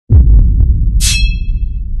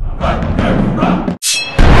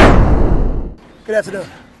Good afternoon.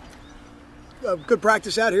 Good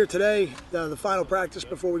practice out here today. The final practice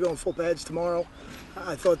before we go in full pads tomorrow.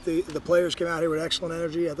 I thought the players came out here with excellent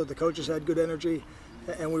energy. I thought the coaches had good energy,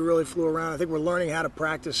 and we really flew around. I think we're learning how to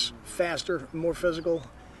practice faster, more physical,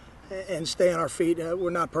 and stay on our feet. We're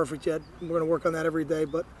not perfect yet. We're going to work on that every day,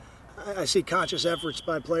 but I see conscious efforts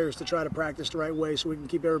by players to try to practice the right way so we can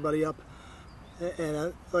keep everybody up.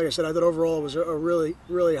 And like I said, I thought overall it was a really,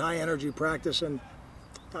 really high energy practice, and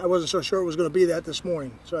I wasn't so sure it was going to be that this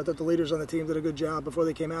morning. So I thought the leaders on the team did a good job before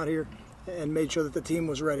they came out here and made sure that the team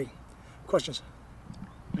was ready. Questions?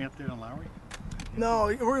 Any update on Lowry? No,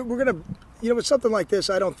 we're going to, with something like this,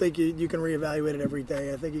 I don't think you can reevaluate it every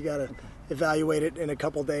day. I think you got to evaluate it in a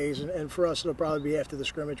couple days, and for us it'll probably be after the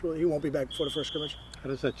scrimmage. Well, he won't be back before the first scrimmage. How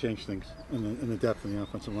does that change things in the depth of the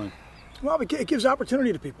offensive line? Well, it gives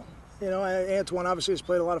opportunity to people. Antoine obviously has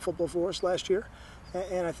played a lot of football for us last year,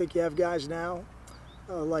 and I think you have guys now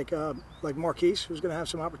like Marquise, who's going to have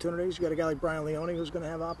some opportunities. You got a guy like Brian Leone, who's going to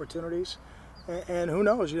have opportunities, and who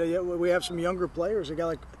knows? We have some younger players. A guy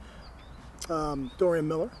like Dorian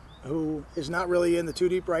Miller, who is not really in the two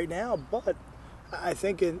deep right now, but I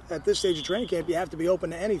think at this stage of training camp, you have to be open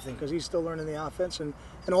to anything because he's still learning the offense, and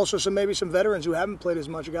also maybe some veterans who haven't played as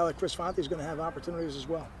much. A guy like Chris Fonte is going to have opportunities as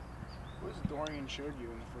well. What has Dorian showed you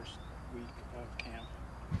in the first week of camp?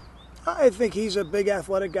 I think he's a big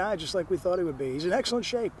athletic guy, just like we thought he would be. He's in excellent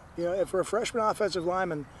shape. For a freshman offensive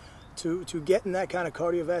lineman to get in that kind of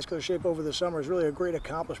cardiovascular shape over the summer is really a great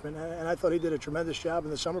accomplishment. And I thought he did a tremendous job in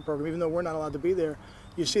the summer program. Even though we're not allowed to be there,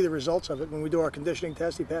 you see the results of it. When we do our conditioning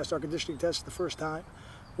test, he passed our conditioning test the first time,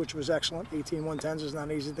 which was excellent. 18-110s is not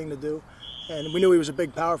an easy thing to do. And we knew he was a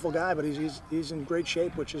big, powerful guy, but he's in great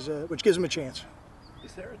shape, which gives him a chance.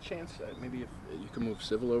 Is there a chance that maybe if you can move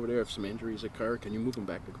Civil over there if some injuries occur, can you move him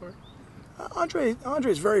back to guard? Andre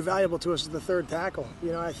is very valuable to us as the third tackle.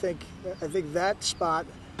 I think that spot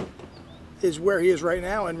is where he is right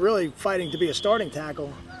now, and really fighting to be a starting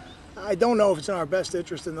tackle. I don't know if it's in our best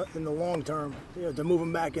interest in the long term, to move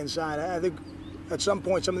him back inside. I think at some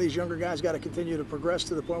point some of these younger guys got to continue to progress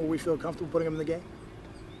to the point where we feel comfortable putting them in the game.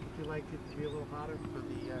 Would you like it to be a little hotter for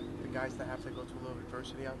the guys that have to go to a little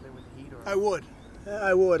adversity out there with the heat? Or? I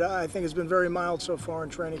would. I think it's been very mild so far in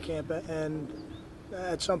training camp, and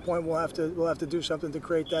at some point we'll have to do something to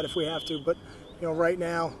create that if we have to. But right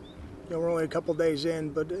now, we're only a couple days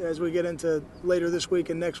in. But as we get into later this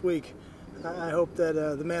week and next week, I hope that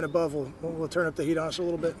the man above will turn up the heat on us a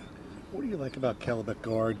little bit. What do you like about Caleb at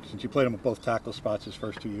guard? Since you played him at both tackle spots his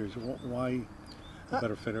first 2 years, why a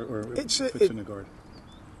better fitter or fits in the guard?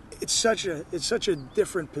 It's such a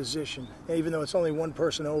different position, even though it's only one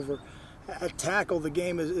person over. At tackle, the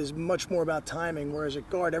game is much more about timing, whereas at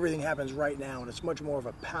guard, everything happens right now, and it's much more of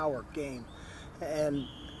a power game. And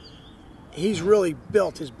he's really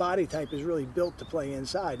built, his body type is really built to play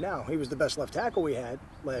inside. Now, he was the best left tackle we had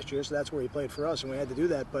last year, so that's where he played for us, and we had to do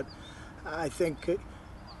that. But I think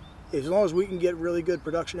as long as we can get really good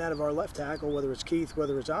production out of our left tackle, whether it's Keith,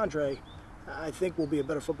 whether it's Andre, I think we'll be a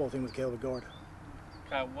better football team with Caleb at guard.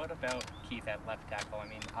 What about Keith at left tackle? I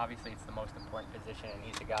mean, obviously it's the most important position, and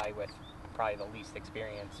he's a guy with probably the least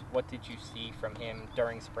experience. What did you see from him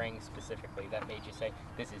during spring specifically that made you say,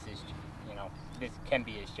 this is his, this can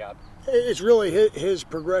be his job? It's really his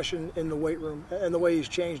progression in the weight room and the way he's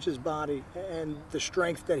changed his body and the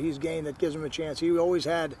strength that he's gained that gives him a chance. He always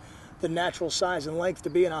had the natural size and length to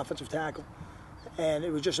be an offensive tackle, and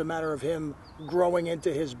it was just a matter of him growing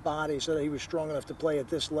into his body so that he was strong enough to play at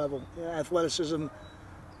this level. Athleticism,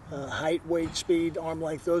 height, weight, speed, arm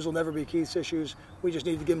length, those will never be Keith's issues. We just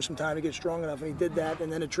need to give him some time to get strong enough, and he did that,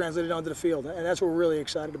 and then it translated onto the field, and that's what we're really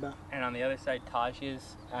excited about. And on the other side,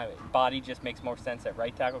 Taj's body just makes more sense at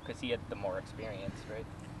right tackle because he had the more experience,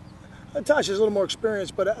 right? Taj has a little more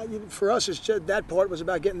experience, but for us, that part was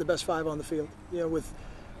about getting the best five on the field. With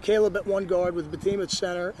Caleb at one guard, with Batim at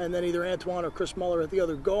center, and then either Antoine or Chris Muller at the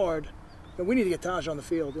other guard. And we need to get Taj on the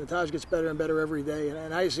field. Taj gets better and better every day,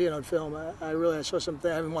 and I see it on film. I saw something.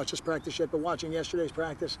 I haven't watched this practice yet, but watching yesterday's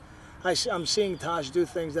practice, I'm seeing Taj do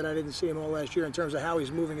things that I didn't see him all last year in terms of how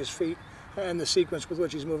he's moving his feet and the sequence with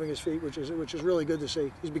which he's moving his feet, which is really good to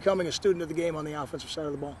see. He's becoming a student of the game on the offensive side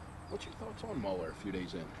of the ball. What's your thoughts on Muller a few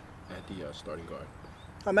days in at the starting guard?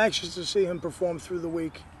 I'm anxious to see him perform through the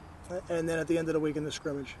week, and then at the end of the week in the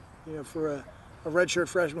scrimmage. For a redshirt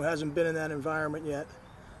freshman who hasn't been in that environment yet,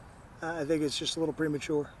 I think it's just a little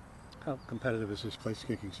premature. How competitive is this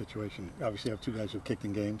place-kicking situation? Obviously, you have two guys who've kicked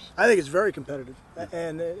in games. I think it's very competitive,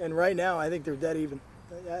 and right now I think they're dead even.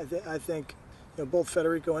 I think both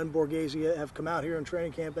Federico and Borghese have come out here in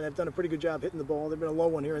training camp and have done a pretty good job hitting the ball. There've been a low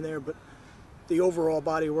one here and there, but the overall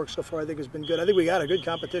body of work so far I think has been good. I think we got a good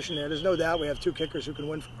competition there. There's no doubt we have two kickers who can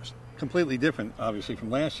win for us. Completely different, obviously, from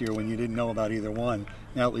last year when you didn't know about either one.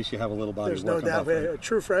 Now at least you have a little body There's of work. no doubt. We had a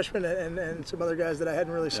true freshman and some other guys that I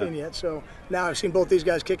hadn't really seen yet. So now I've seen both these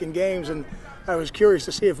guys kicking games, and I was curious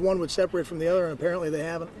to see if one would separate from the other, and apparently they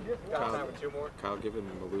haven't. Kyle, given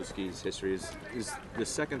Maluski's history, is the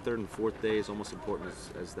second, third, and fourth day is almost important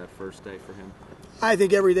as that first day for him? I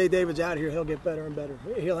think every day David's out here, he'll get better and better.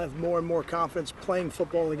 He'll have more and more confidence playing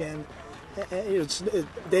football again.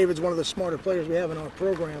 David's one of the smarter players we have in our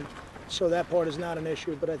program, so that part is not an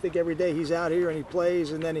issue. But I think every day he's out here and he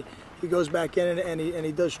plays, and then he goes back in and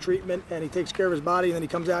he does treatment and he takes care of his body, and then he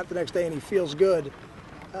comes out the next day and he feels good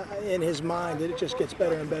in his mind. It just gets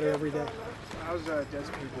better and better every day. How's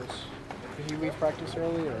Desmond Peoples? Did he leave practice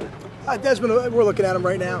early? Or? Desmond, we're looking at him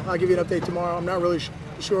right now. I'll give you an update tomorrow. I'm not really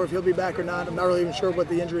sure if he'll be back or not. I'm not really even sure what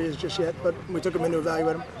the injury is just yet, but we took him in to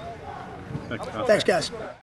evaluate him. Thanks, guys.